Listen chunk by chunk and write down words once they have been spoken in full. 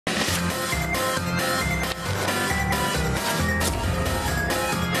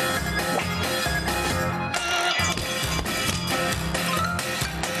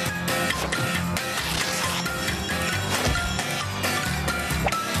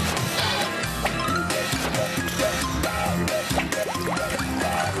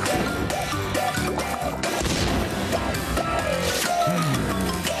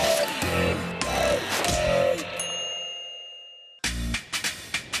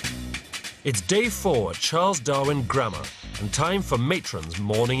It's day 4 at Charles Darwin Grammar and time for matron's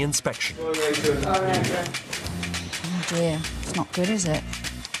morning inspection. Oh dear, it's not good, is it?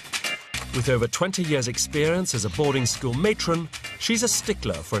 With over 20 years' experience as a boarding school matron, she's a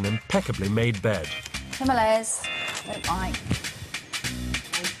stickler for an impeccably made bed. Himalayas, don't like.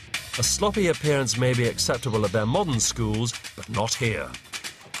 A sloppy appearance may be acceptable at their modern schools, but not here.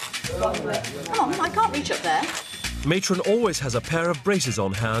 Oh, I can't reach up there. Matron always has a pair of braces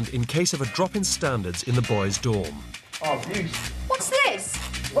on hand in case of a drop in standards in the boys' dorm. Oh, abuse. What's this?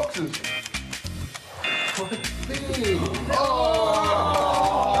 Boxers.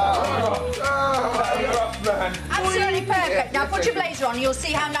 Absolutely perfect. Now put your blazer on, you'll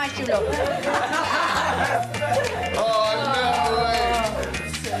see how nice you look. No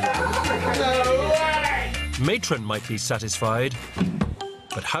way! Matron might be satisfied,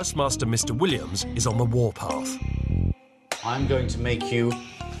 but housemaster Mr. Williams is on the warpath. I'm going to make you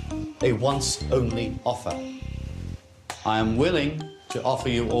a once-only offer. I am willing to offer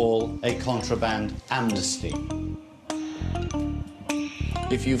you all a contraband amnesty.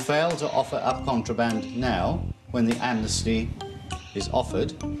 If you fail to offer up contraband now, when the amnesty is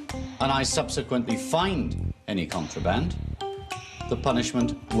offered, and I subsequently find any contraband, the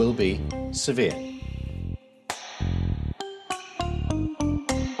punishment will be severe.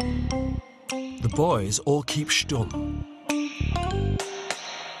 The boys all keep stum.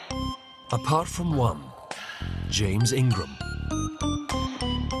 Apart from one, James Ingram.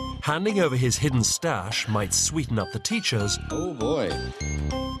 Handing over his hidden stash might sweeten up the teachers. Oh boy.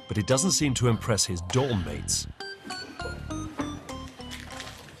 But it doesn't seem to impress his dorm mates.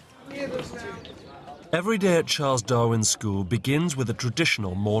 Every day at Charles Darwin School begins with a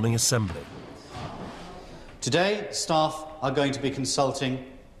traditional morning assembly. Today, staff are going to be consulting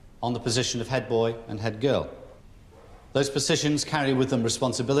on the position of head boy and head girl. Those positions carry with them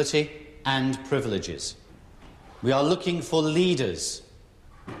responsibility and privileges. We are looking for leaders.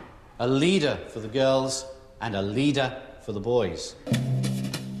 A leader for the girls and a leader for the boys.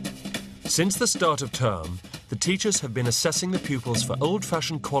 Since the start of term, the teachers have been assessing the pupils for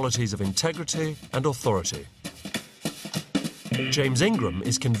old-fashioned qualities of integrity and authority. James Ingram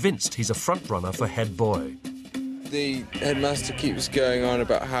is convinced he's a front-runner for head boy. The headmaster keeps going on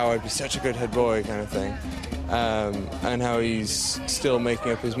about how I'd be such a good head boy kind of thing, and how he's still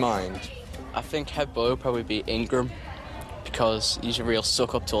making up his mind. I think head boy will probably be Ingram, because he's a real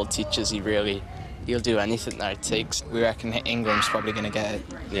suck-up to all teachers. He'll do anything that it takes. We reckon Ingram's probably going to get it.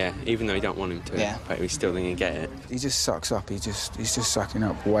 Yeah, even though you don't want him to, yeah. But he's still going to get it. He just sucks up. He's just sucking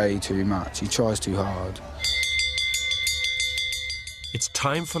up way too much. He tries too hard. It's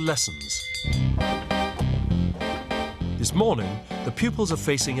time for lessons. This morning, the pupils are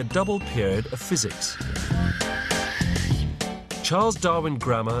facing a double period of physics. Charles Darwin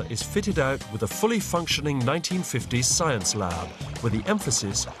Grammar is fitted out with a fully functioning 1950s science lab, where the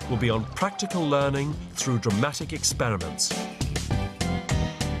emphasis will be on practical learning through dramatic experiments.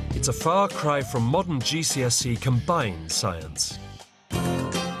 It's a far cry from modern GCSE combined science.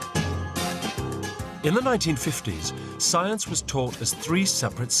 In the 1950s, science was taught as 3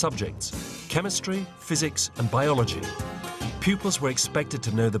 separate subjects: chemistry, physics and biology. Pupils were expected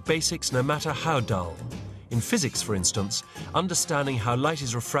to know the basics no matter how dull. In physics, for instance, understanding how light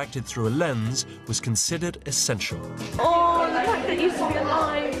is refracted through a lens was considered essential. Oh, the fact that it used to be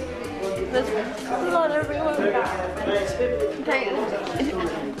alive. There's blood everywhere.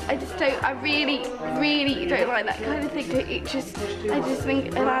 I really, really don't like that kind of thing. I just think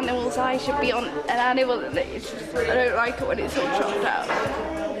an animal's eye should be on an animal, and I don't like it when it's all chopped out.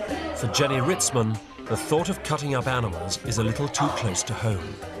 For Jenny Ritzman, the thought of cutting up animals is a little too close to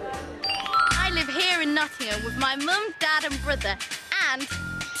home. I live here in Nottingham with my mum, dad and brother and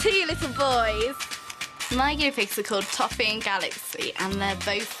 2 little boys. My guinea pigs are called Toffee and Galaxy and they're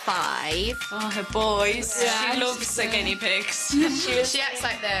both 5. Oh, her boys. Yeah. She loves the guinea pigs. She acts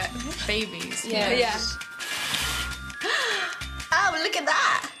like they're babies. Yeah. Oh, look at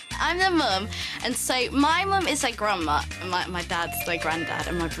that. I'm their mum, and so my mum is their grandma, and my dad's their granddad,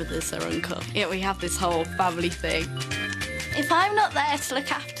 and my brother's their uncle. Yeah, we have this whole family thing. If I'm not there to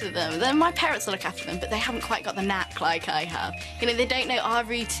look after them, then my parents will look after them, but they haven't quite got the knack like I have. You know, they don't know our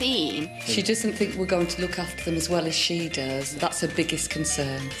routine. She doesn't think we're going to look after them as well as she does. That's her biggest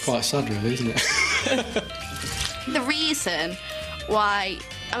concern. Quite sad, really, isn't it? The reason why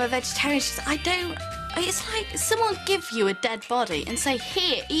I'm a vegetarian is it's like someone give you a dead body and say,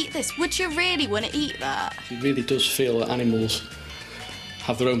 here, eat this. Would you really want to eat that? It really does feel that animals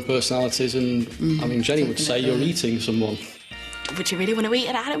have their own personalities and, I mean, Jenny would say you're eating someone. Would you really want to eat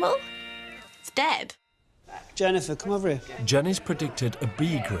an animal? It's dead. Jennifer, come over here. Jenny's predicted a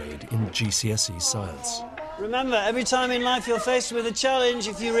B grade in GCSE science. Remember, every time in life you're faced with a challenge,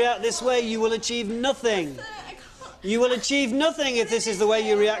 if you react this way, you will achieve nothing. You will achieve nothing if this is the way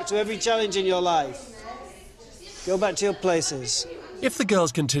you react to every challenge in your life. Go back to your places. If the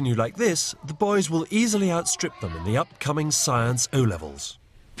girls continue like this, the boys will easily outstrip them in the upcoming science O-levels.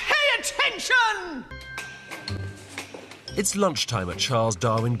 Pay attention! It's lunchtime at Charles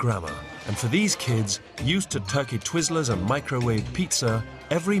Darwin Grammar, and for these kids, used to turkey Twizzlers and microwave pizza,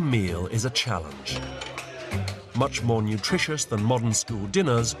 every meal is a challenge. Much more nutritious than modern school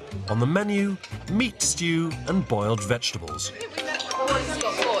dinners, on the menu, meat stew and boiled vegetables.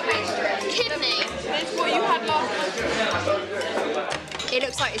 Kidney. What you had last. It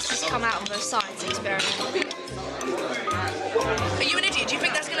looks like it's just come out of a science experiment. Are you an idiot? Do you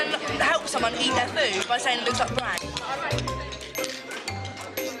think that's going to help someone eat their food by saying it looks like bread?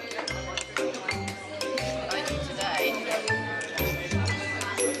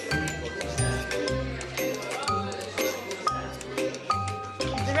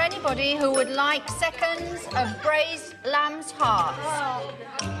 Is there anybody who would like seconds of braised lamb's hearts?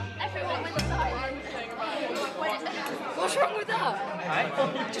 Everyone with the side. What's wrong with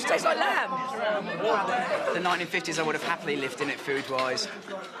that? It just tastes like lamb. The 1950s, I would have happily lived in it food-wise.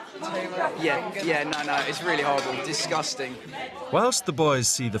 Yeah, no, it's really horrible, disgusting. Whilst the boys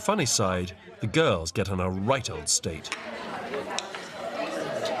see the funny side, the girls get on a right old state.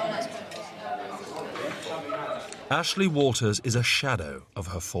 Ashley Waters is a shadow of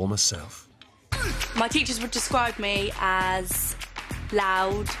her former self. My teachers would describe me as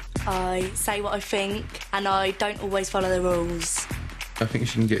loud, I say what I think, and I don't always follow the rules. I think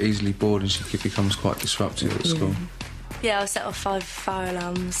she can get easily bored and she becomes quite disruptive at school. Yeah, I set off 5 fire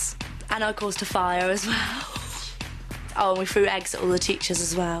alarms, and I caused a fire as well. Oh, and we threw eggs at all the teachers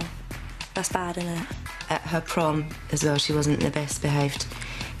as well. That's bad, isn't it? At her prom as well, she wasn't the best behaved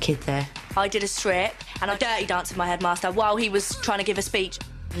kid there. I did a strip and I dirty danced with my headmaster while he was trying to give a speech.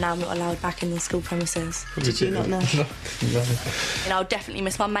 Now I'm not allowed back in the school premises. Did you not know? And I'll definitely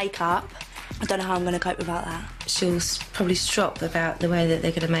miss my makeup. I don't know how I'm going to cope without that. She'll probably strop about the way that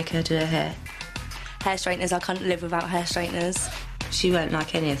they're going to make her do her hair. Hair straighteners, I can't live without hair straighteners. She won't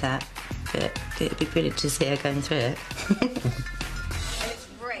like any of that, but it'd be brilliant to see her going through it.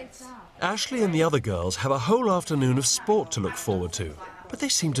 Ashley and the other girls have a whole afternoon of sport to look forward to, but they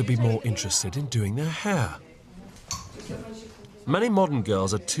seem to be more interested in doing their hair. Many modern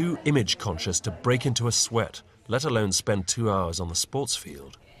girls are too image-conscious to break into a sweat, let alone spend 2 hours on the sports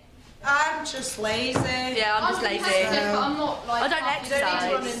field. I'm just lazy. Yeah, I'm just lazy. I'm not like... I don't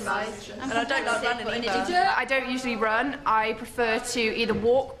exercise. And I don't like running either. I don't usually run. I prefer to either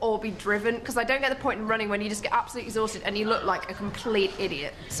walk or be driven, because I don't get the point in running when you just get absolutely exhausted and you look like a complete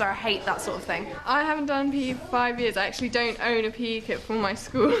idiot. So I hate that sort of thing. I haven't done PE for 5 years. I actually don't own a PE kit for my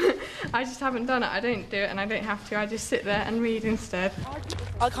school. I just haven't done it. I don't do it and I don't have to. I just sit there and read instead.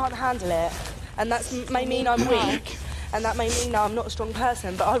 I can't handle it, and that may mean I'm weak. And that may mean now I'm not a strong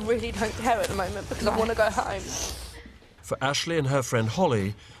person, but I really don't care at the moment because I want to go home. For Ashley and her friend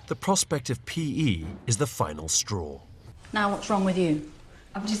Holly, the prospect of PE is the final straw. Now, what's wrong with you?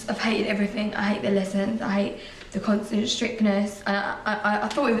 I've hated everything. I hate the lessons. I hate the constant strictness. And I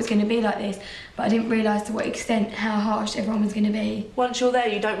thought it was going to be like this, but I didn't realise to what extent how harsh everyone was going to be. Once you're there,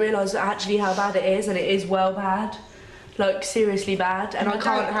 you don't realise actually how bad it is, and it is well bad. Like, seriously bad, and I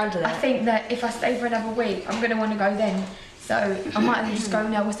can't handle it. I think that if I stay for another week, I'm going to want to go then. So I might as well just go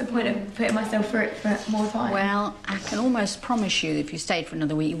now. What's the point of putting myself through it for more time? Well, I can almost promise you if you stayed for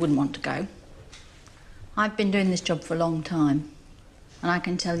another week, you wouldn't want to go. I've been doing this job for a long time, and I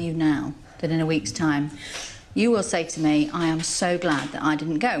can tell you now that in a week's time, you will say to me, I am so glad that I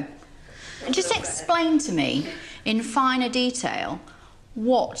didn't go. And just explain to me, in finer detail,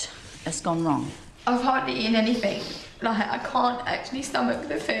 what has gone wrong. I've hardly eaten anything. Like, I can't actually stomach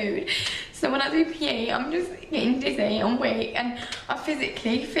the food. So when I do PE, I'm just getting dizzy and weak, and I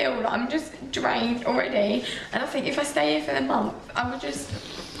physically feel like I'm just drained already. And I think if I stay here for the month, I would just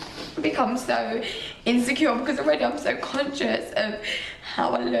become so insecure, because already I'm so conscious of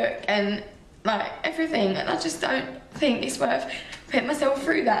how I look and like everything, and I just don't think it's worth putting myself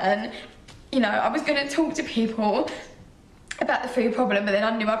through that. And you know, I was going to talk to people about the food problem, but then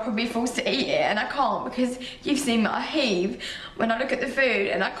I knew I'd probably be forced to eat it, and I can't, because you've seen me, I heave when I look at the food,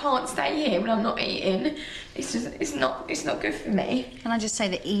 and I can't stay here when I'm not eating. It's not good for me. Can I just say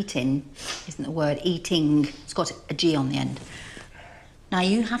that eating isn't the word, eating, it's got a G on the end. Now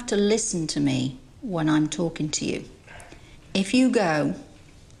you have to listen to me when I'm talking to you. If you go,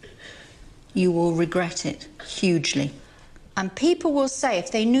 you will regret it hugely. And people will say,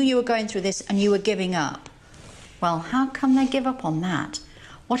 if they knew you were going through this and you were giving up, Well, how come they give up on that?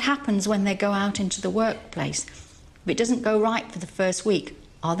 What happens when they go out into the workplace? If it doesn't go right for the first week,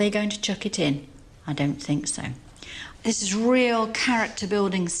 are they going to chuck it in? I don't think so. This is real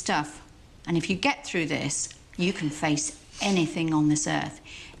character-building stuff. And if you get through this, you can face anything on this earth.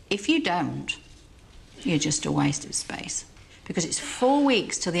 If you don't, you're just a waste of space. Because it's 4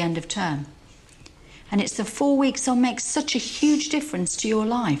 weeks till the end of term. And it's the 4 weeks that'll make such a huge difference to your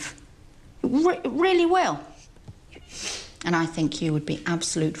life. It really will. And I think you would be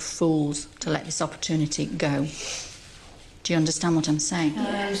absolute fools to let this opportunity go. Do you understand what I'm saying?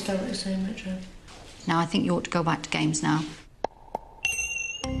 I understand what you're saying, Richard. Now, I think you ought to go back to games now.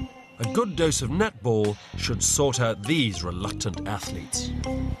 A good dose of netball should sort out these reluctant athletes.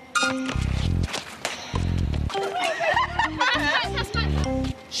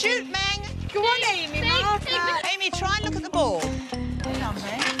 Shoot, Meng! Go on, Amy, Martha. Amy, try and look at the ball. Come on,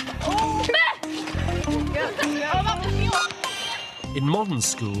 Meng. In modern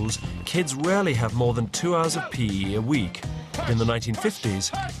schools, kids rarely have more than 2 hours of PE a week. In the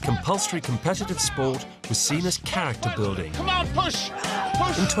 1950s, compulsory competitive sport was seen as character building. Come on, push!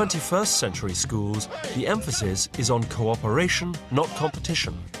 Push! In 21st century schools, the emphasis is on cooperation, not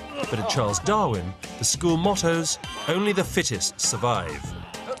competition. But at Charles Darwin, the school motto's, "Only the fittest survive."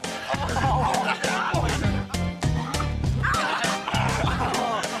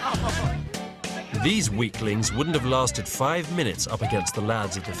 These weaklings wouldn't have lasted 5 minutes up against the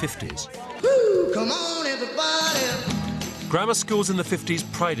lads of the 50s. Woo, come on, everybody! Grammar schools in the 50s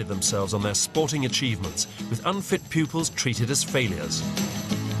prided themselves on their sporting achievements, with unfit pupils treated as failures.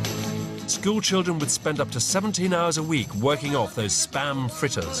 School children would spend up to 17 hours a week working off those spam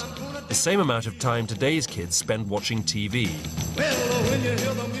fritters, the same amount of time today's kids spend watching TV.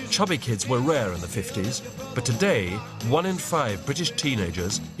 Chubby kids were rare in the 50s, but today, 1 in 5 British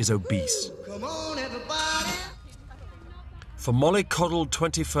teenagers is obese. For mollycoddled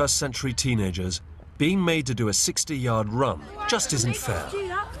 21st century teenagers, being made to do a 60-yard run just isn't fair.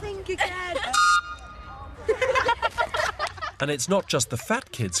 And it's not just the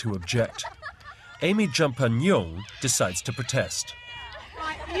fat kids who object. Amy Jumper-Nyong decides to protest.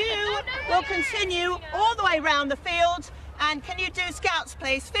 Right, you will continue all the way round the field. And can you do scouts,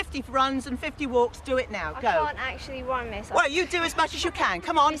 please? 50 runs and 50 walks. Do it now. Go. I can't actually run, miss. Well, you do as much as you can.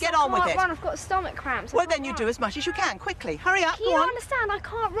 Come on, get on with it. Run. I've got stomach cramps. Well, then you do as much as you can. Quickly. Hurry up. Can you understand? I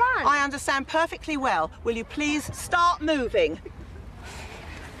can't run. I understand perfectly well. Will you please start moving?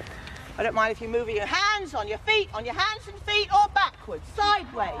 I don't mind if you move your hands, on your feet, on your hands and feet, or backwards,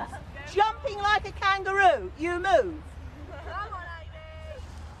 sideways. Jumping like a kangaroo. You move.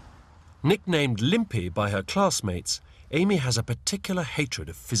 Nicknamed Limpy by her classmates, Amy has a particular hatred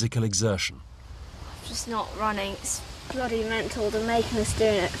of physical exertion. Just not running. It's bloody mental. They're making us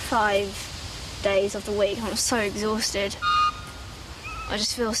doing it 5 days of the week. I'm so exhausted. I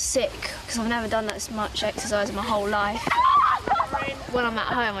just feel sick because I've never done that much exercise in my whole life. When I'm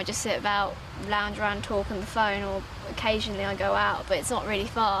at home, I just sit about, lounge around, talk on the phone, or occasionally I go out, but it's not really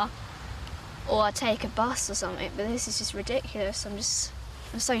far. Or I take a bus or something, but this is just ridiculous.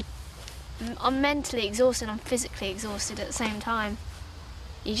 I'm mentally exhausted, I'm physically exhausted at the same time.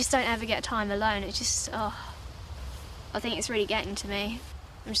 You just don't ever get time alone. It's just, I think it's really getting to me.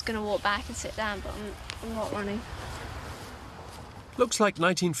 I'm just going to walk back and sit down, but I'm not running. Looks like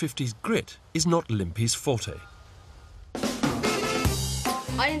 1950s grit is not Limpy's forte.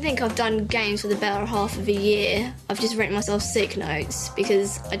 I don't think I've done games for the better half of a year. I've just written myself sick notes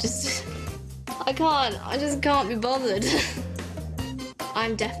because I just can't be bothered.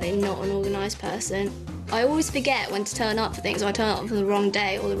 I'm definitely not an organised person. I always forget when to turn up for things, or I turn up for the wrong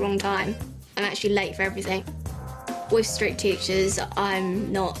day or the wrong time. I'm actually late for everything. With strict teachers,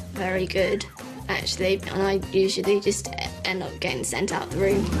 I'm not very good, actually, and I usually just end up getting sent out the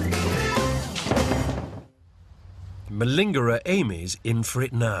room. Malingerer Amy's in for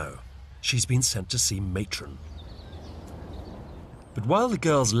it now. She's been sent to see matron. But while the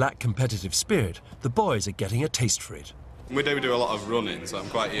girls lack competitive spirit, the boys are getting a taste for it. We do a lot of running, so I'm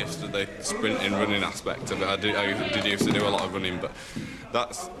quite used to the sprinting running aspect of it. I did used to do a lot of running, but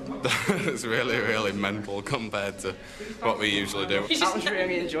that's really, really mental compared to what we usually do. That was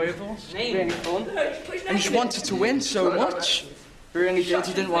really enjoyable, really fun. And you just wanted to win so much. We really did.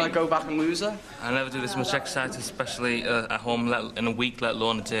 You didn't want to go back and lose her. I never do this much exercise, especially at home, in a week, let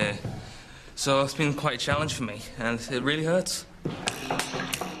alone a day. So it's been quite a challenge for me, and it really hurts.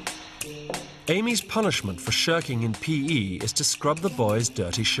 Amy's punishment for shirking in PE is to scrub the boys'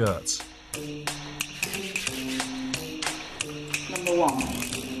 dirty shirts. Number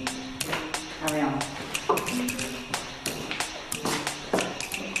 1. Carry on.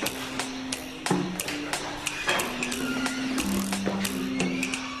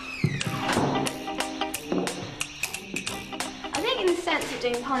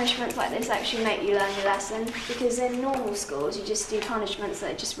 doing punishments like this actually make you learn your lesson, because in normal schools you just do punishments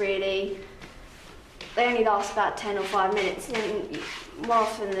that just really, they only last about 10 or 5 minutes, and more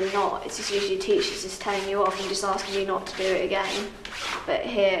often than not it's just usually teachers just telling you off and just asking you not to do it again. But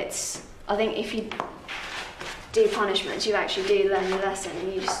here it's, I think if you do punishments you actually do learn your lesson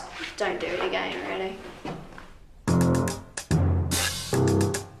and you just don't do it again, really.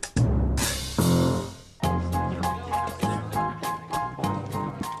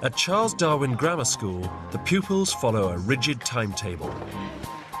 At Charles Darwin Grammar School, the pupils follow a rigid timetable.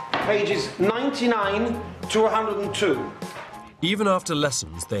 Pages 99 to 102. Even after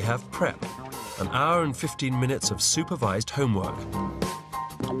lessons, they have prep, an hour and 15 minutes of supervised homework.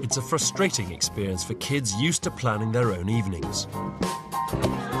 It's a frustrating experience for kids used to planning their own evenings.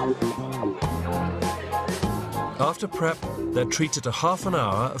 After prep, they're treated to half an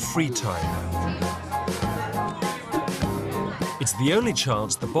hour of free time. It's the only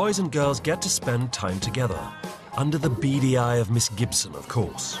chance the boys and girls get to spend time together, under the beady eye of Miss Gibson, of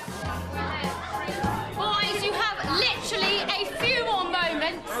course. Boys, you have literally a few more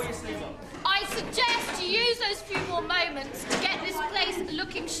moments. I suggest you use those few more moments to get this place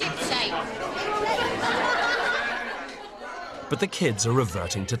looking shipshape. But the kids are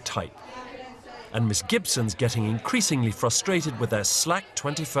reverting to type. And Miss Gibson's getting increasingly frustrated with their slack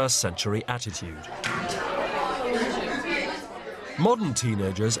 21st century attitude. Modern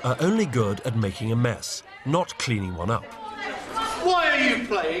teenagers are only good at making a mess, not cleaning one up. Why are you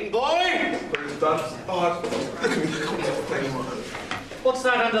playing, boy? What's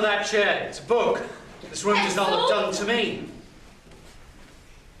that under that chair? It's a book. This room does not look done to me.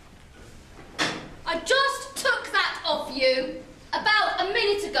 I just took that off you about a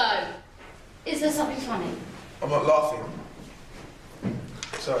minute ago. Is there something funny? I'm not laughing.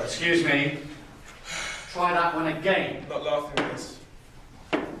 Sorry. Excuse me. Try that one again. Not laughing, miss.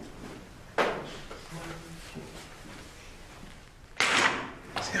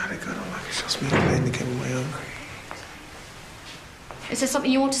 See how they go on like it's just me playing the game on my own. Is there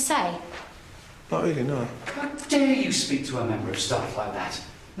something you want to say? Not really, no. How dare you speak to a member of staff like that?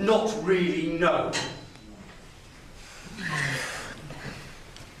 Not really, no.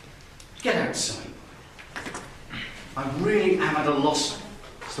 Get outside. I really am at a loss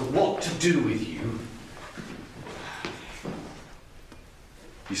as to what to do with you.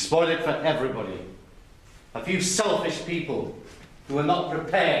 You spoil it for everybody. A few selfish people who are not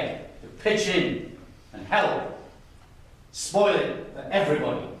prepared to pitch in and help. Spoil it for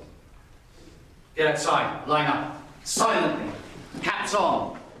everybody. Get outside, line up, silently, caps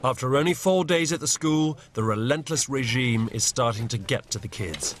on. After only 4 days at the school, the relentless regime is starting to get to the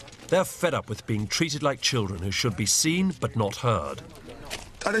kids. They're fed up with being treated like children who should be seen but not heard.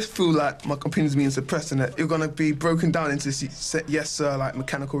 I just feel like my opinion's being suppressed and that you're going to be broken down into yes, sir, like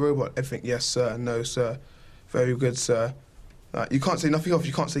mechanical robot. Everything, yes, sir, no, sir, very good, sir. Like, you can't say nothing off,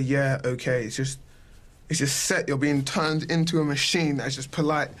 you can't say, yeah, okay. It's just set. You're being turned into a machine that's just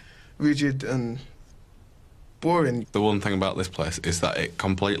polite, rigid and boring. The one thing about this place is that it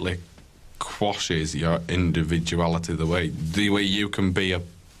completely quashes your individuality, the way you can be a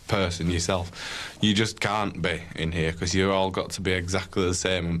person yourself. You just can't be in here because you've all got to be exactly the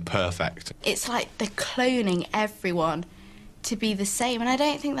same and perfect. It's like they're cloning everyone to be the same, and I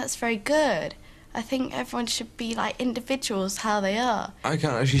don't think that's very good. I think everyone should be like individuals how they are. I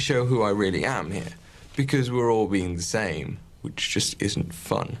can't actually show who I really am here because we're all being the same, which just isn't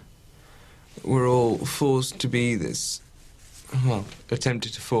fun. We're all forced to be this, well,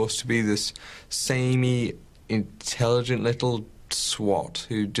 attempted to force to be this samey, intelligent little swat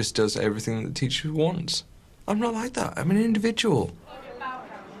who just does everything that the teacher wants. I'm not like that. I'm an individual.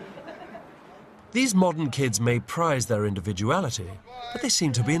 These modern kids may prize their individuality, but they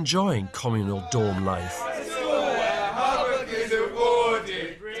seem to be enjoying communal dorm life.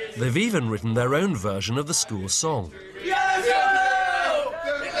 They've even written their own version of the school song.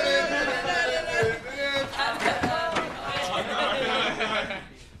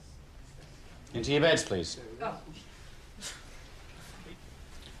 Into your beds, please.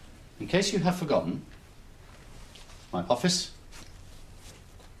 In case you have forgotten, my office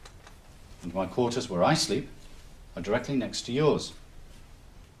and my quarters where I sleep are directly next to yours.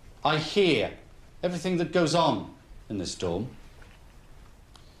 I hear everything that goes on in this dorm.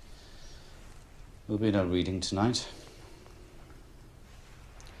 There'll be no reading tonight.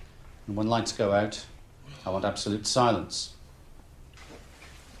 And when lights go out, I want absolute silence.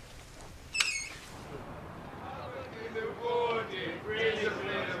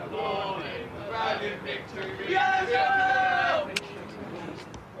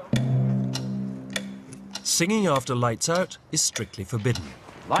 Singing after lights out is strictly forbidden.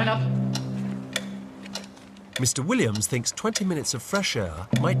 Line up. Mr. Williams thinks 20 minutes of fresh air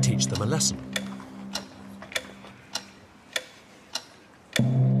might teach them a lesson.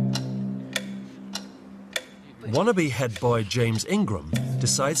 Wannabe head boy James Ingram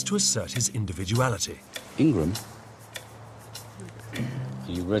decides to assert his individuality. Ingram,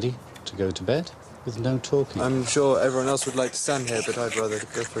 are you ready to go to bed with no talking? I'm sure everyone else would like to stand here, but I'd rather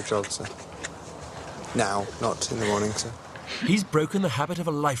go for a jog, sir. Now, not in the morning, sir. He's broken the habit of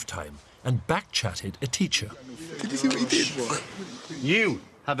a lifetime and back-chatted a teacher. Did you see what he did? You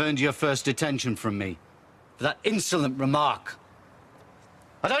have earned your first detention from me for that insolent remark.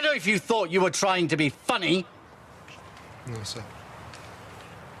 I don't know if you thought you were trying to be funny. No, sir.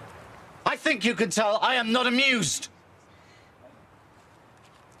 I think you can tell I am not amused.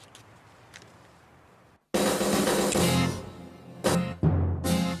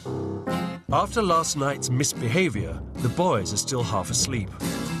 After last night's misbehaviour, the boys are still half asleep.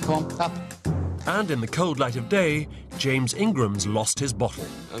 Come on, up. And in the cold light of day, James Ingram's lost his bottle.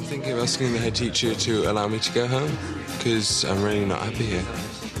 I'm thinking of asking the head teacher to allow me to go home, because I'm really not happy here.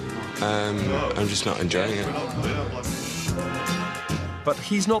 I'm just not enjoying it. But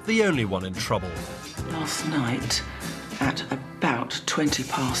he's not the only one in trouble. Last night, at about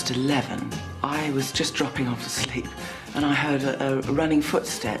 11:20, I was just dropping off to sleep, and I heard running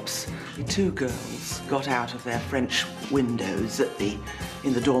footsteps. Two girls got out of their French windows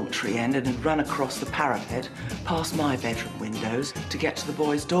in the dormitory end and had run across the parapet past my bedroom windows to get to the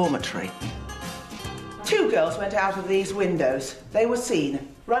boys' dormitory. Two girls went out of these windows. They were seen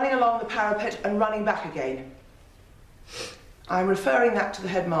running along the parapet and running back again. I'm referring that to the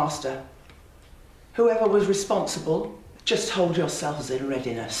headmaster. Whoever was responsible, just hold yourselves in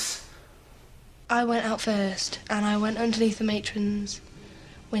readiness. I went out first, and I went underneath the matron's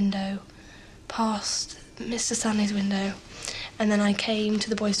window, past Mr. Stanley's window, and then I came to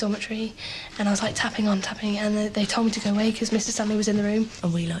the boys' dormitory, and I was like tapping, and they told me to go away because Mr. Stanley was in the room.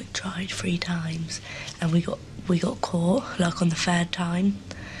 And we like tried 3 times, and we got caught like on the 3rd time,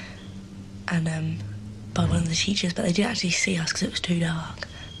 and by one of the teachers, but they didn't actually see us because it was too dark.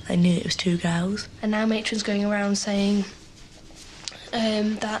 They knew it was 2 girls. And now matron's going around saying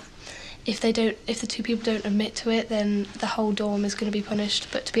that if the 2 people don't admit to it, then the whole dorm is going to be punished.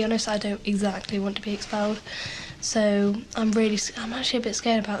 But to be honest, I don't exactly want to be expelled. So I'm actually a bit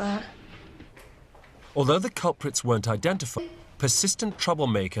scared about that. Although the culprits weren't identified, persistent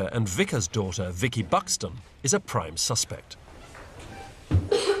troublemaker and vicar's daughter, Vicky Buxton, is a prime suspect.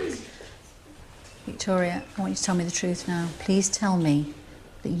 Victoria, I want you to tell me the truth now. Please tell me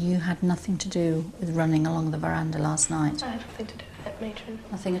that you had nothing to do with running along the veranda last night. I had nothing to do with it, matron.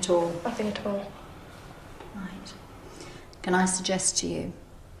 Nothing at all? Nothing at all. Right. Can I suggest to you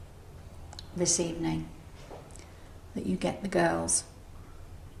this evening that you get the girls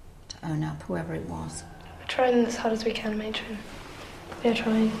to own up, whoever it was? We're trying as hard as we can, matron. We're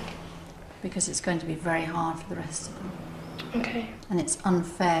trying. Because it's going to be very hard for the rest of them. Okay. And it's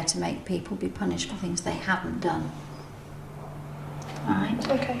unfair to make people be punished for things they haven't done. All right?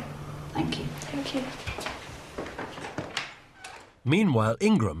 Okay. Thank you. Thank you. Meanwhile,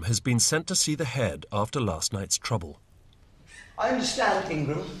 Ingram has been sent to see the head after last night's trouble. I understand,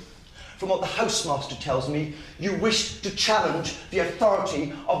 Ingram. From what the housemaster tells me, you wish to challenge the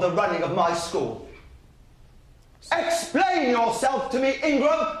authority of the running of my school. Explain yourself to me,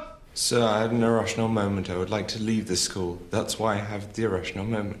 Ingram! Sir, I had an irrational moment. I would like to leave the school. That's why I have the irrational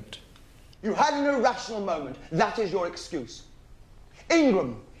moment. You had an irrational moment. That is your excuse.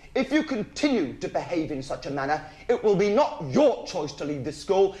 Ingram, if you continue to behave in such a manner, it will be not your choice to leave this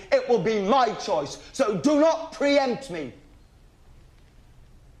school, it will be my choice. So do not preempt me.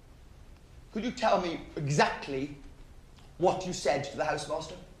 Could you tell me exactly what you said to the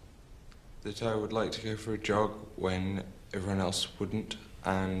housemaster? That I would like to go for a jog when everyone else wouldn't,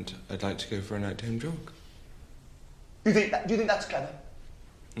 and I'd like to go for a nighttime jog. Do you think that's clever?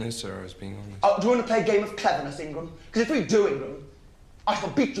 No, sir, I was being honest. Oh, do you want to play a game of cleverness, Ingram? Because if we do, Ingram, I shall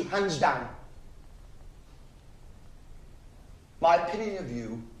beat you hands down. My opinion of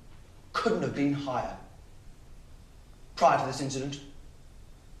you couldn't have been higher prior to this incident.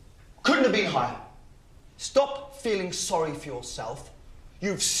 Couldn't have been higher. Stop feeling sorry for yourself.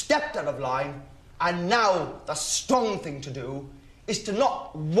 You've stepped out of line, and now the strong thing to do is to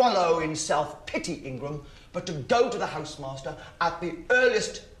not wallow in self-pity, Ingram, but to go to the housemaster at the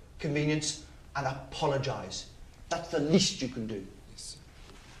earliest convenience and apologise. That's the least you can do. Yes.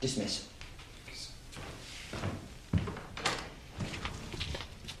 Dismiss. Yes.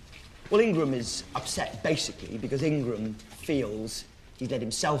 Well, Ingram is upset, basically, because Ingram feels he's let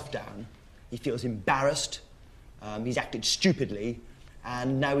himself down. He feels embarrassed He's acted stupidly,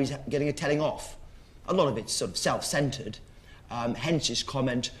 and now he's getting a telling off. A lot of it's sort of self-centred, hence his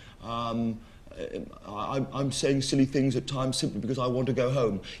comment, I'm saying silly things at times simply because I want to go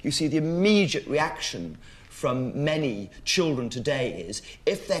home. You see, the immediate reaction from many children today is,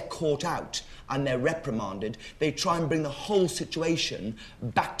 if they're caught out and they're reprimanded, they try and bring the whole situation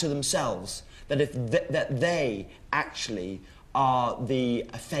back to themselves, that they actually are the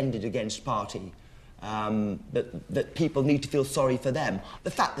offended against party, that people need to feel sorry for them.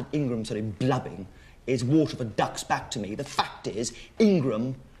 The fact that Ingram started blubbing is water for ducks back to me. The fact is,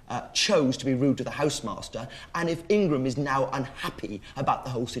 Ingram chose to be rude to the housemaster, and if Ingram is now unhappy about the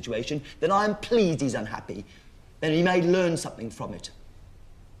whole situation, then I am pleased he's unhappy. Then he may learn something from it.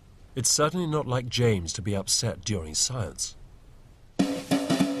 It's certainly not like James to be upset during science.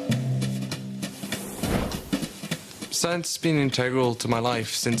 Science has been integral to my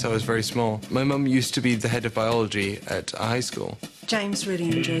life since I was very small. My mum used to be the head of biology at a high school. James really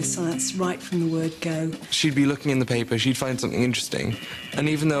enjoys science right from the word go. She'd be looking in the paper, she'd find something interesting, and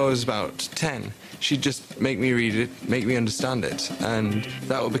even though I was about 10, she'd just make me read it, make me understand it, and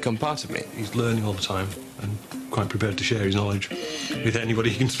that would become part of me. He's learning all the time and quite prepared to share his knowledge with anybody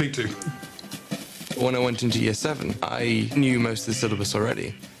he can speak to. When I went into Year 7, I knew most of the syllabus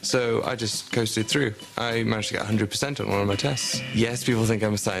already, so I just coasted through. I managed to get 100% on one of my tests. Yes, people think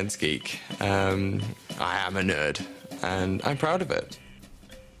I'm a science geek. I am a nerd, and I'm proud of it.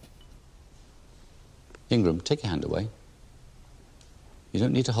 Ingram, take your hand away. You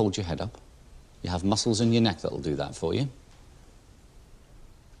don't need to hold your head up. You have muscles in your neck that'll do that for you.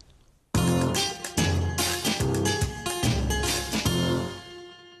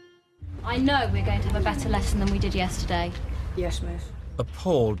 I know we're going to have a better lesson than we did yesterday. Yes, miss.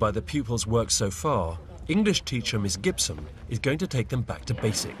 Appalled by the pupils' work so far, English teacher Miss Gibson is going to take them back to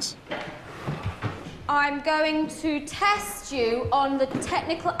basics. I'm going to test you on the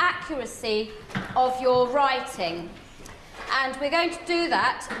technical accuracy of your writing. And we're going to do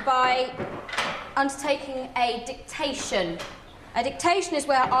that by undertaking a dictation. A dictation is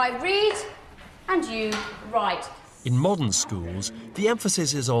where I read and you write. In modern schools, the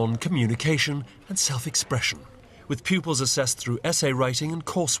emphasis is on communication and self-expression, with pupils assessed through essay writing and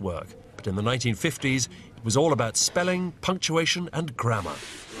coursework. But in the 1950s, it was all about spelling, punctuation and grammar.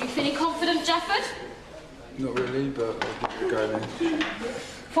 You feeling confident, Jefford? Not really, but I'll give it a go then.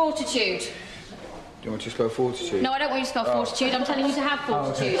 Fortitude. Do you want to spell fortitude? No, I don't want you to spell fortitude. I'm telling you to have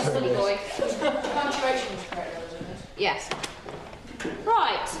fortitude. Okay. Silly boy. Punctuation is correct, isn't it? Yes.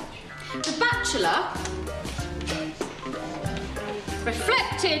 Right. The bachelor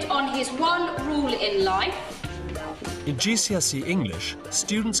reflected on his one rule in life. In GCSE English,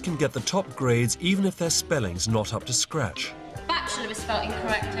 students can get the top grades even if their spelling's not up to scratch. Bachelor is spelled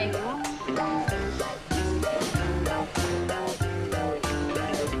incorrectly.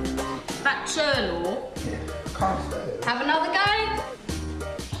 Bachelor. Have another go.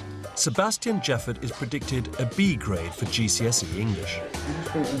 Sebastian Jefford is predicted a B grade for GCSE English.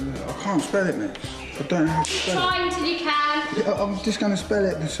 I can't spell it, miss. I don't know how to spell Try until you can. Yeah, I'm just going to spell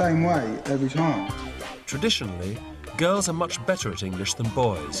it the same way every time. Traditionally, girls are much better at English than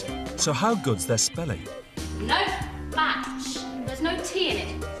boys. So how good's their spelling? No, batch. There's no T in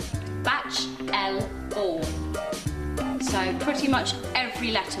it. Batch, L-O. So pretty much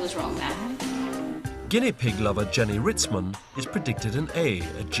every letter was wrong there. Guinea pig lover Jenny Ritzman is predicted an A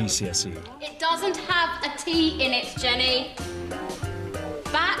at GCSE. It doesn't have a T in it, Jenny.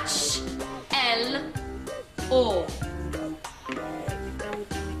 Batch, L-O.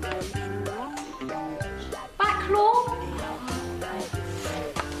 Backlaw.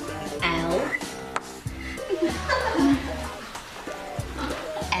 L.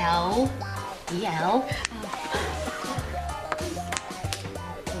 L. E-L.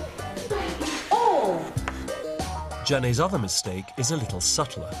 O. Jenny's other mistake is a little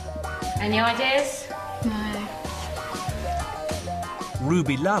subtler. Any ideas? No.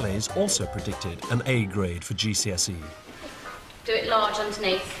 Ruby Lally's also predicted an A grade for GCSE. Do it large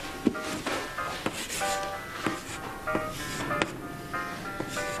underneath.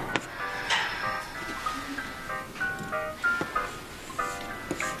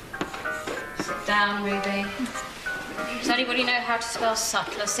 Sit down, Ruby. Does anybody know how to spell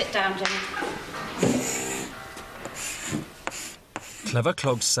subtler? Sit down, Jenny. Clever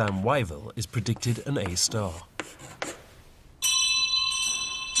Clog's Sam Wyville is predicted an A star.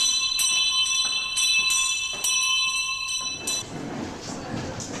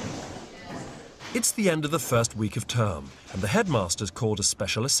 It's the end of the first week of term, and the headmaster's called a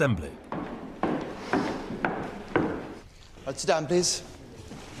special assembly. Right, sit down, please.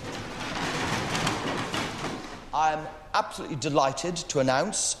 I'm absolutely delighted to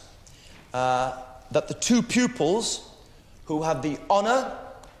announce that the two pupils who have the honour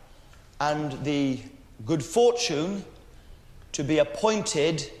and the good fortune to be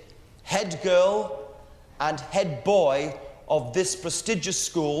appointed head girl and head boy of this prestigious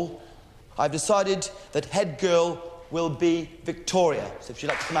school, I've decided that head girl will be Victoria. So if she'd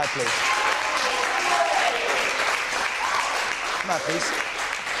like to come out, please. Come out, please.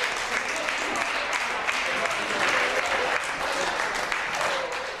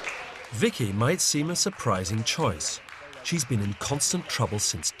 Vicky might seem a surprising choice. She's been in constant trouble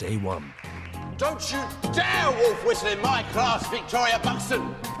since day one. Don't you dare wolf whistle in my class, Victoria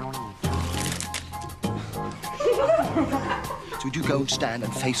Buxton! So would you go and stand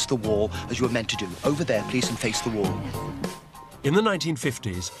and face the wall as you were meant to do? Over there, please, and face the wall. In the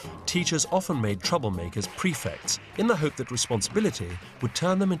 1950s, teachers often made troublemakers prefects in the hope that responsibility would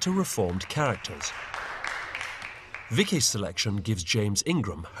turn them into reformed characters. Vicky's selection gives James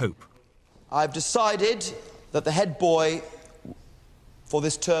Ingram hope. I've decided that the head boy for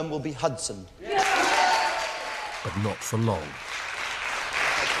this term will be Hudson. But not for long.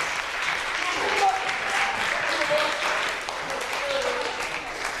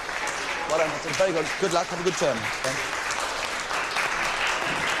 Well done, Hudson. Very good. Good luck. Have a good term. Okay.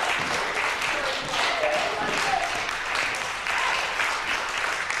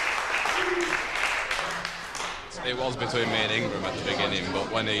 It was between me and Ingram at the beginning,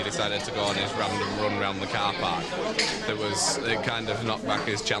 but when he decided to go on his random run around the car park, it kind of knocked back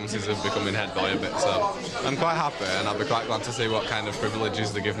his chances of becoming head boy a bit. So I'm quite happy, and I'll be quite glad to see what kind of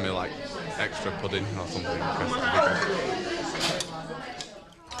privileges they give me, like extra pudding or something.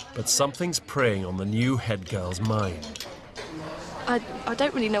 But something's preying on the new head girl's mind. I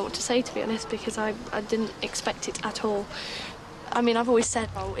don't really know what to say, to be honest, because I didn't expect it at all. I mean, I've always said,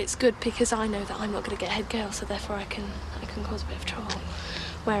 oh, it's good because I know that I'm not going to get head girl, so therefore I can cause a bit of trouble.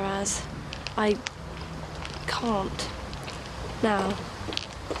 Whereas I can't now.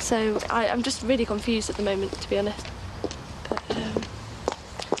 So I'm just really confused at the moment, to be honest. But,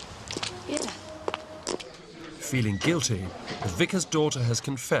 yeah. Feeling guilty, the vicar's daughter has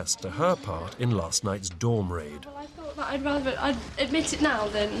confessed to her part in last night's dorm raid. Well, I thought that I'd admit it now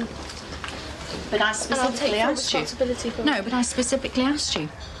than... But I specifically asked you. No, but I specifically asked you.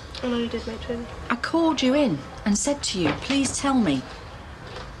 I know you did, matron. I called you in and said to you, please tell me.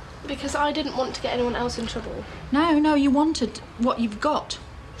 Because I didn't want to get anyone else in trouble. No, you wanted what you've got.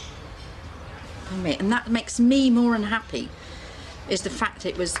 And that makes me more unhappy, is the fact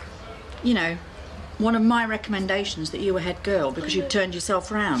it was, you know, one of my recommendations that you were head girl because you've turned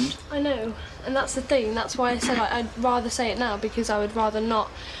yourself round. I know, and that's the thing. That's why I said I'd rather say it now, because I would rather not...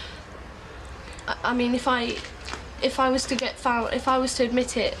 I mean, if I was to get found, if I was to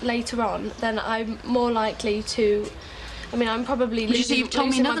admit it later on, then I'm more likely to... I mean, I'm probably losing, you've told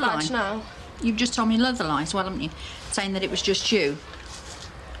me another my badge lie. now. You've just told me another lie as well, haven't you? Saying that it was just you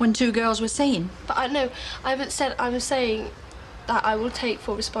when two girls were seen. But I haven't said... I was saying that I will take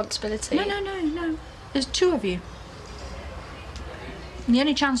full responsibility. No. There's two of you. And the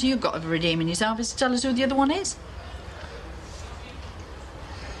only chance you've got of redeeming yourself is to tell us who the other one is.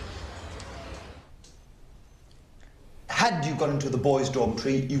 Had you gone into the boys'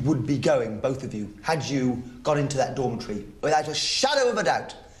 dormitory, you would be going, both of you. Had you got into that dormitory, without a shadow of a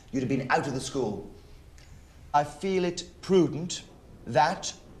doubt, you'd have been out of the school. I feel it prudent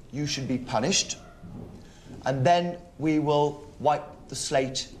that you should be punished, and then we will wipe the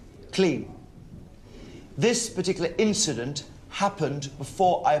slate clean. This particular incident happened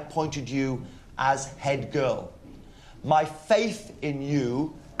before I appointed you as head girl. My faith in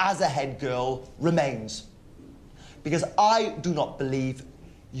you as a head girl remains, because I do not believe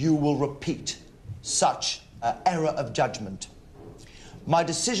you will repeat such error of judgment. My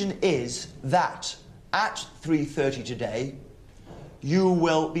decision is that at 3:30 today, you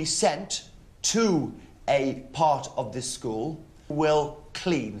will be sent to a part of this school, will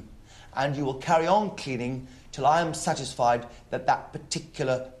clean, and you will carry on cleaning till I am satisfied that that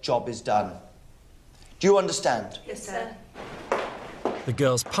particular job is done. Do you understand? Yes, sir. The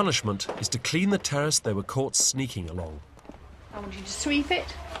girls' punishment is to clean the terrace they were caught sneaking along. I want you to sweep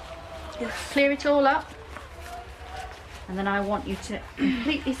it, clear it all up, and then I want you to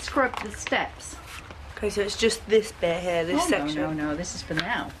completely scrub the steps. Okay, so it's just this bit here, this section? No, this is for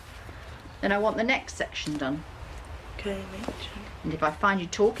now. Then I want the next section done. Okay, matron. And if I find you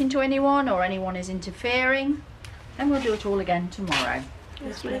talking to anyone or anyone is interfering, then we'll do it all again tomorrow.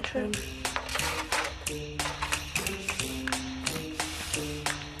 Yes, matron.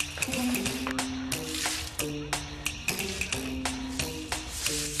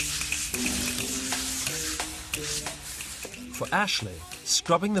 For Ashley,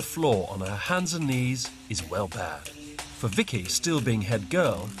 scrubbing the floor on her hands and knees is well bad. For Vicky, still being head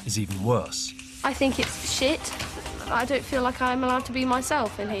girl is even worse. I think it's shit. I don't feel like I'm allowed to be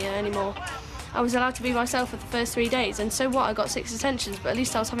myself in here anymore. I was allowed to be myself for the first 3 days, and so what? I got 6 detentions, but at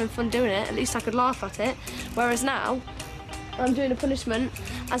least I was having fun doing it. At least I could laugh at it. Whereas now, I'm doing a punishment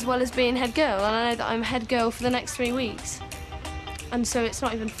as well as being head girl, and I know that I'm head girl for the next 3 weeks. And so it's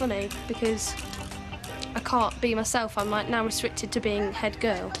not even funny because I can't be myself. I'm like now restricted to being head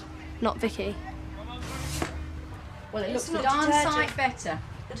girl, not Vicky. Well, it looks It's a not darn detergent. sight better.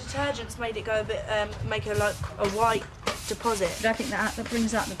 The detergent's made it go a bit, make it like a white deposit. But I think that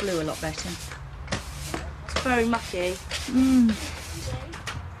brings out the blue a lot better. It's very mucky.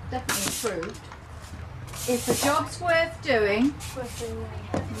 Definitely improved. If the job's worth doing.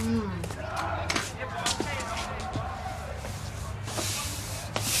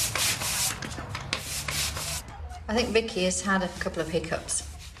 I think Vicky has had a couple of hiccups,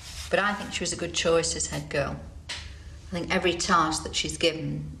 but I think she was a good choice as head girl. I think every task that she's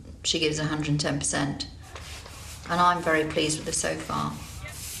given, she gives 110%. And I'm very pleased with her so far.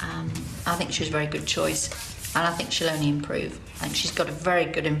 I think she was a very good choice, and I think she'll only improve. I think she's got a very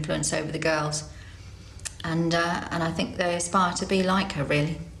good influence over the girls, and I think they aspire to be like her,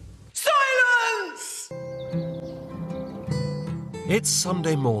 really. Silence! It's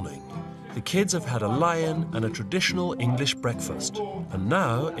Sunday morning. The kids have had a lie-in and a traditional English breakfast, and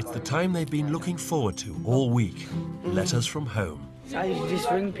now it's the time they've been looking forward to all week. Letters from home. I usually just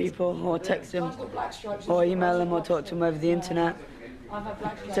ring people or text them or email them or talk to them over the internet.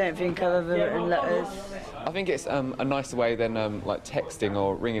 Don't think I've ever written letters. I think it's a nicer way than like texting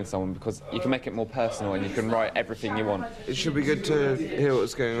or ringing someone, because you can make it more personal and you can write everything you want. It should be good to hear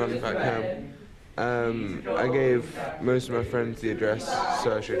what's going on back home. I gave most of my friends the address,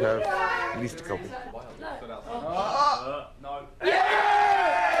 so I should have at least a couple.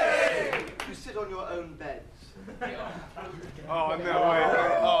 You sit on your own beds. Oh, no way.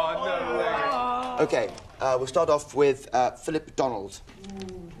 Oh, no way. OK, we'll start off with Philip Donald.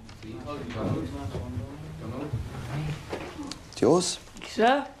 It's yours.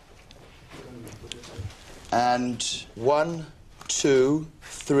 Sir? And 1, 2,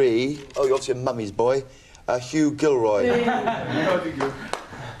 3. Oh, you're obviously a mummy's boy. Hugh Gilroy.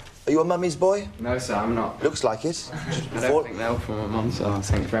 Are you a mummy's boy? No, sir, I'm not. Looks like it. I don't think they'll for my mum, so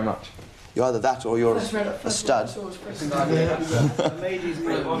thank you very much. You're either that or you're a stud.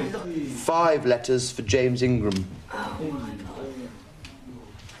 5 letters for James Ingram.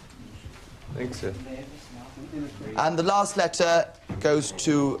 Thanks, sir. And the last letter goes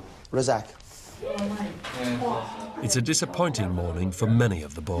to Razak. It's a disappointing morning for many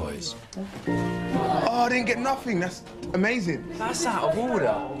of the boys. Oh, I didn't get nothing. That's amazing. That's out of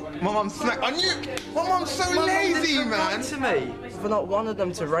order. My mum smacked. I knew. My mum's so lazy, man. To me, for not one of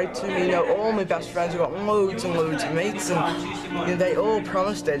them to write to me. You know, all my best friends have got loads and loads of mates, and you know, they all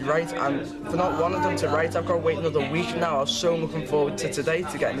promised they'd write, and for not one of them to write, I've got to wait another week now. I was so looking forward to today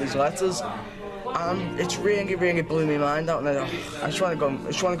to getting these letters. It's really, really blew my mind out, and I just want to go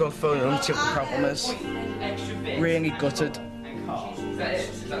and phone them and see what the problem is. Really gutted.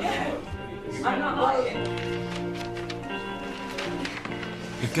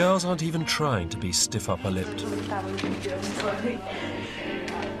 The girls aren't even trying to be stiff upper-lipped. I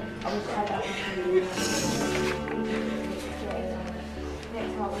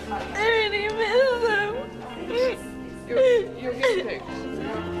really miss them. You're getting picked.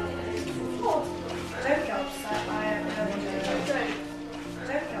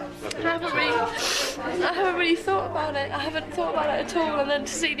 I haven't really thought about it. I haven't thought about it at all. And then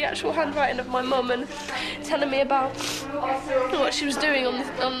to see the actual handwriting of my mum and telling me about what she was doing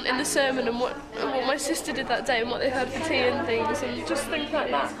in the sermon and what my sister did that day and what they had for tea and things and just things like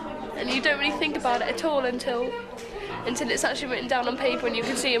that. And you don't really think about it at all until it's actually written down on paper and you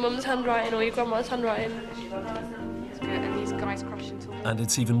can see your mum's handwriting or your grandma's handwriting. And these guys crashing to And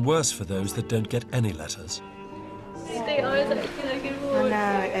it's even worse for those that don't get any letters. I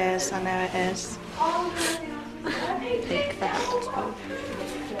know it is, I know it is. Take that.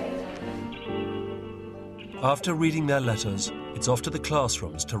 After reading their letters, it's off to the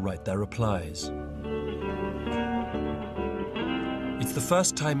classrooms to write their replies. It's the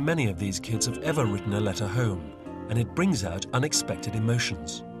first time many of these kids have ever written a letter home, and it brings out unexpected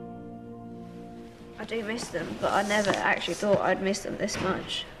emotions. I do miss them, but I never actually thought I'd miss them this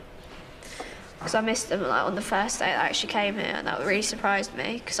much. Because I missed them like on the first day that I actually came here, and that really surprised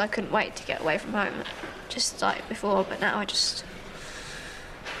me because I couldn't wait to get away from home, just like before. But now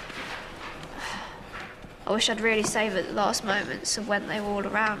I wish I'd really savoured the last moments of when they were all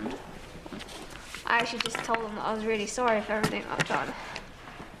around. I actually just told them that I was really sorry for everything I've done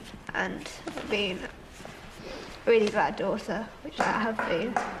and for being a really bad daughter, which I have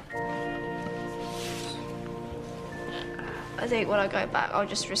been. I think when I go back, I'll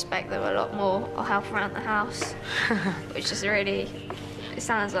just respect them a lot more. I'll help around the house, which is really, it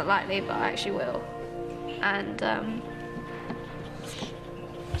sounds unlikely, but I actually will. And, I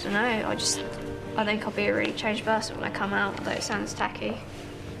don't know, I think I'll be a really changed person when I come out, although it sounds tacky,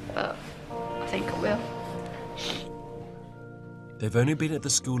 but I think I will. They've only been at the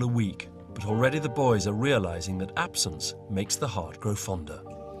school a week, but already the boys are realising that absence makes the heart grow fonder.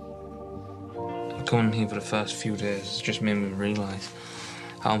 Coming here for the first few days has just made me realise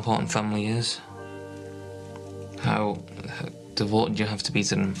how important family is, how devoted you have to be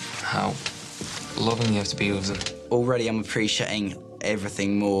to them, how loving you have to be with them. Already I'm appreciating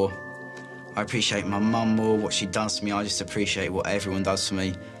everything more. I appreciate my mum more, what she does to me. I just appreciate what everyone does for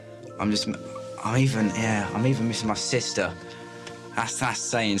me. I'm even missing my sister. That's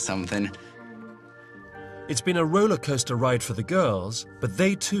saying something. It's been a roller coaster ride for the girls, but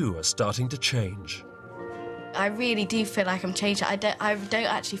they too are starting to change. I really do feel like I'm changing. I don't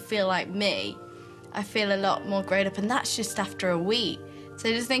actually feel like me. I feel a lot more grown up, and that's just after a week. So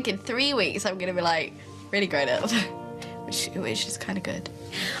just think in 3 weeks I'm going to be like really grown up, which is kind of good.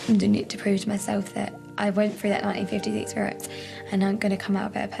 I'm doing it to prove to myself that I went through that 1950s experience and I'm going to come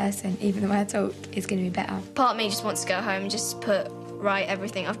out a better person, even though my talk is going to be better. Part of me just wants to go home and just put right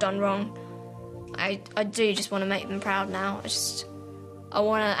everything I've done wrong. I do just want to make them proud now. I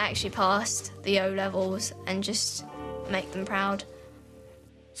want to actually pass the O-levels and just make them proud.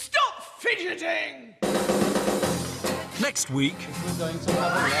 Stop fidgeting! Next week, We're going to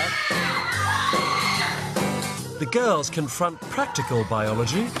have a the girls confront practical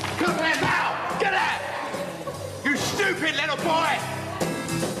biology. Come here now! Get out! You stupid little boy!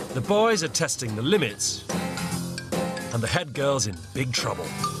 The boys are testing the limits, and the head girl's in big trouble.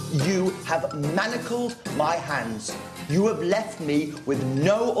 You have manacled my hands. You have left me with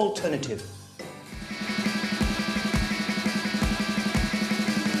no alternative.